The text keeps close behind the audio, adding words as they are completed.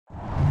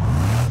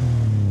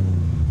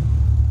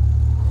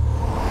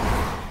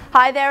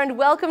Hi there and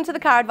welcome to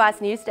the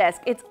CarAdvice News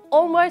Desk. It's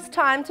almost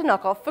time to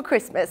knock off for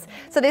Christmas.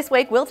 So this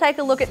week we'll take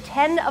a look at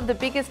 10 of the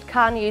biggest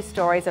car news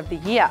stories of the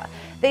year.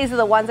 These are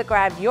the ones that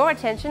grabbed your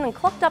attention and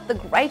clocked up the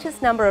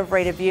greatest number of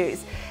reader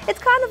views. It's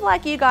kind of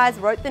like you guys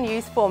wrote the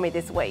news for me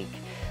this week.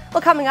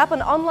 Well, coming up,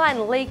 an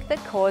online leak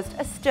that caused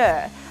a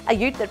stir, a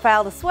ute that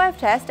failed a swerve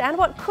test, and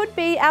what could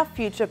be our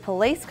future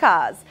police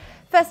cars.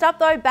 First up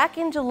though, back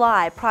in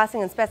July,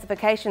 pricing and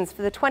specifications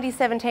for the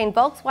 2017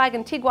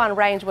 Volkswagen Tiguan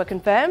range were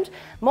confirmed.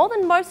 More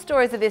than most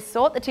stories of this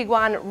sort, the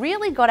Tiguan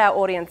really got our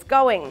audience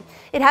going.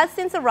 It has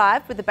since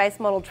arrived with the base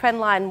model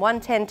Trendline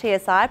 110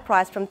 TSI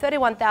priced from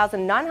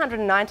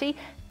 $31,990,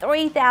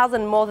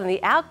 $3,000 more than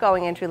the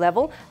outgoing entry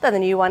level, though the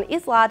new one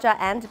is larger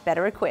and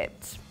better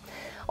equipped.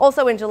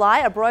 Also in July,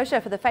 a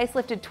brochure for the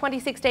facelifted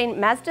 2016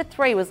 Mazda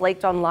 3 was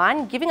leaked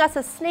online, giving us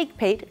a sneak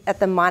peek at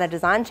the minor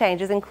design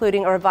changes,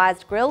 including a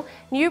revised grille,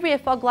 new rear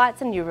fog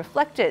lights and new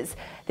reflectors.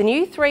 The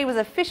new 3 was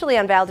officially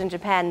unveiled in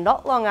Japan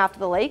not long after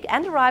the leak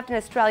and arrived in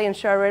Australian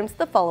showrooms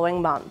the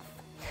following month.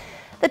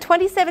 The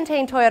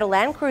 2017 Toyota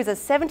LandCruiser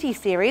 70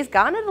 series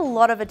garnered a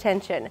lot of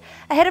attention.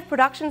 Ahead of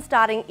production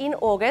starting in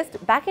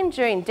August, back in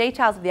June,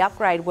 details of the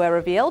upgrade were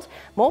revealed,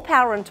 more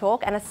power and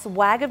torque and a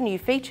swag of new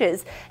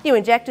features. New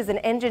injectors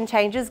and engine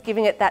changes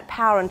giving it that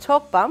power and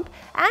torque bump,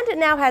 and it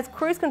now has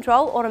cruise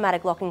control,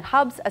 automatic locking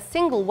hubs, a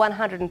single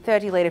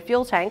 130-litre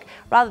fuel tank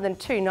rather than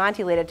two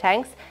 90-litre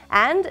tanks,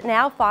 and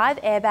now 5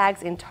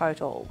 airbags in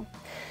total.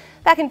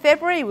 Back in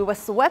February, we were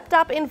swept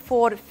up in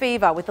Ford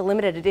fever with the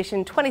limited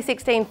edition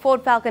 2016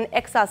 Ford Falcon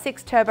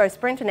XR6 Turbo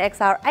Sprint and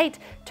XR8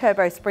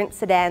 Turbo Sprint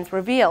sedans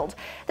revealed.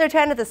 The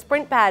return of the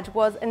Sprint badge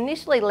was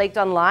initially leaked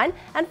online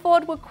and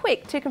Ford were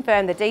quick to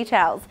confirm the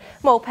details.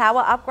 More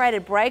power,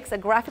 upgraded brakes, a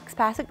graphics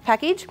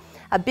package,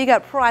 a bigger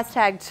price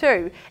tag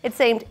too. It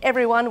seemed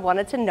everyone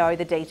wanted to know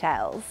the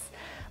details.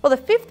 Well, the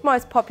fifth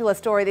most popular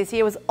story this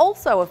year was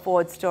also a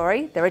Ford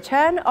story, the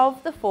return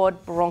of the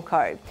Ford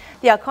Bronco.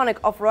 The iconic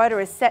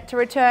off-roader is set to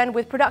return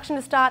with production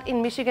to start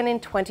in Michigan in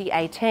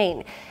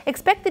 2018.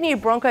 Expect the new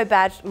Bronco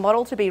badged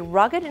model to be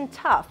rugged and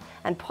tough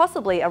and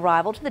possibly a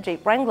rival to the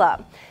Jeep Wrangler.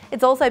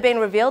 It's also been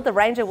revealed the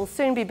Ranger will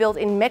soon be built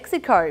in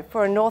Mexico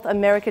for a North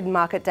American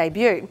market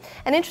debut.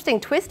 An interesting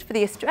twist for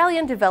the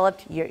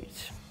Australian-developed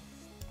ute.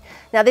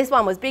 Now this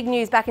one was big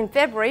news back in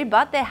February,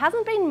 but there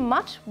hasn't been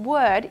much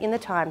word in the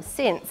time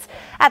since.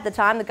 At the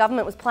time, the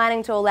government was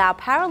planning to allow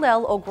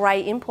parallel or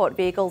grey import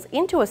vehicles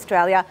into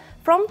Australia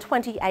from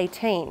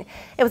 2018.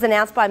 It was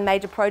announced by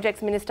Major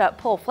Projects Minister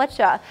Paul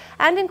Fletcher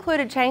and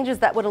included changes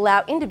that would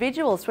allow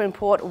individuals to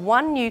import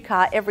one new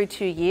car every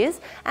 2 years,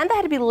 and they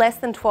had to be less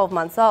than 12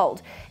 months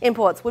old.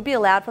 Imports would be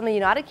allowed from the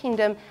United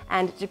Kingdom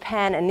and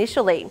Japan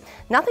initially.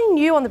 Nothing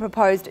new on the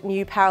proposed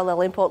new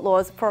parallel import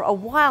laws for a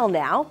while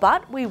now,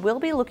 but we will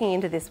be looking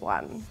into this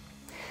one.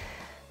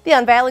 The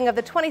unveiling of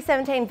the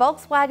 2017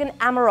 Volkswagen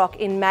Amarok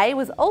in May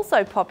was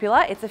also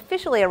popular. It's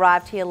officially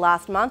arrived here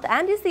last month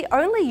and is the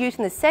only ute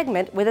in the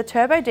segment with a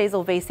turbo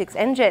diesel V6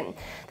 engine.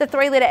 The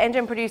 3-litre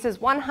engine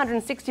produces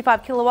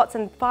 165 kilowatts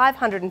and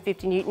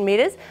 550 newton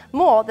metres,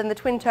 more than the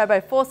twin-turbo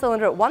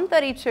 4-cylinder at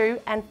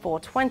 132 and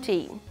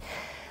 420.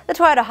 The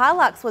Toyota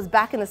Hilux was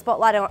back in the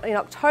spotlight in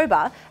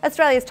October.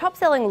 Australia's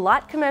top-selling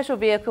light commercial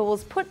vehicle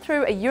was put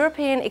through a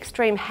European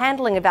extreme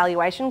handling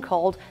evaluation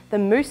called the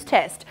Moose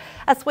Test.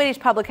 A Swedish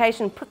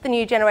publication put the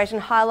new generation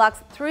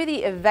Hilux through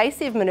the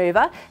evasive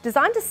manoeuvre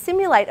designed to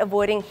simulate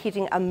avoiding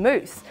hitting a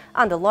moose,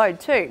 under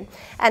load too,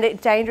 and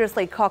it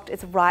dangerously cocked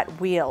its right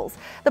wheels.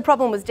 The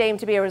problem was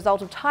deemed to be a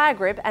result of tyre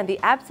grip and the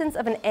absence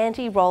of an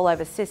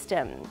anti-rollover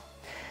system.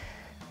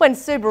 When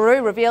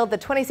Subaru revealed the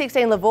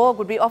 2016 Levorg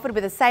would be offered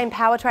with the same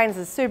powertrain as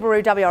the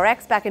Subaru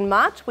WRX back in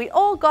March, we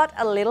all got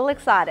a little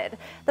excited.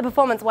 The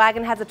performance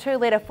wagon has a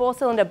 2-litre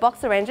 4-cylinder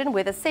boxer engine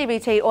with a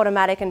CVT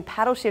automatic and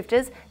paddle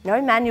shifters,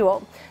 no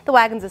manual. The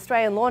wagon's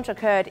Australian launch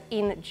occurred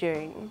in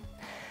June.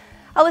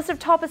 A list of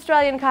top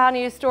Australian car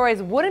news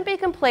stories wouldn't be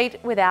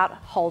complete without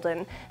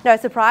Holden. No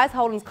surprise,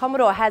 Holden's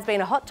Commodore has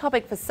been a hot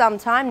topic for some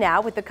time now,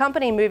 with the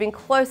company moving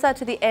closer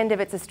to the end of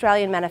its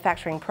Australian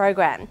manufacturing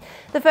program.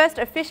 The first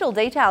official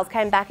details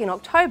came back in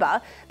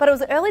October, but it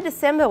was early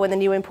December when the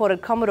new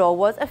imported Commodore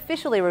was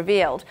officially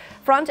revealed.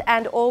 Front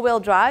and all-wheel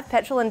drive,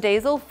 petrol and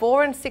diesel,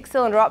 4- and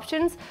 6-cylinder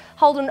options.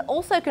 Holden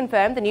also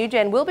confirmed the new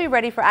gen will be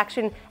ready for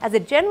action as a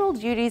general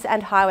duties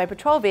and highway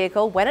patrol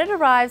vehicle when it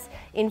arrives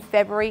in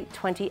February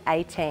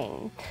 2018.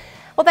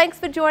 Well, thanks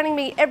for joining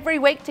me every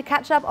week to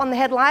catch up on the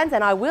headlines,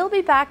 and I will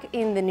be back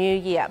in the new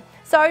year.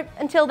 So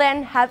until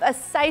then, have a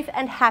safe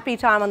and happy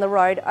time on the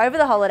road over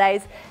the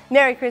holidays.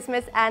 Merry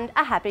Christmas and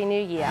a Happy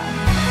New Year.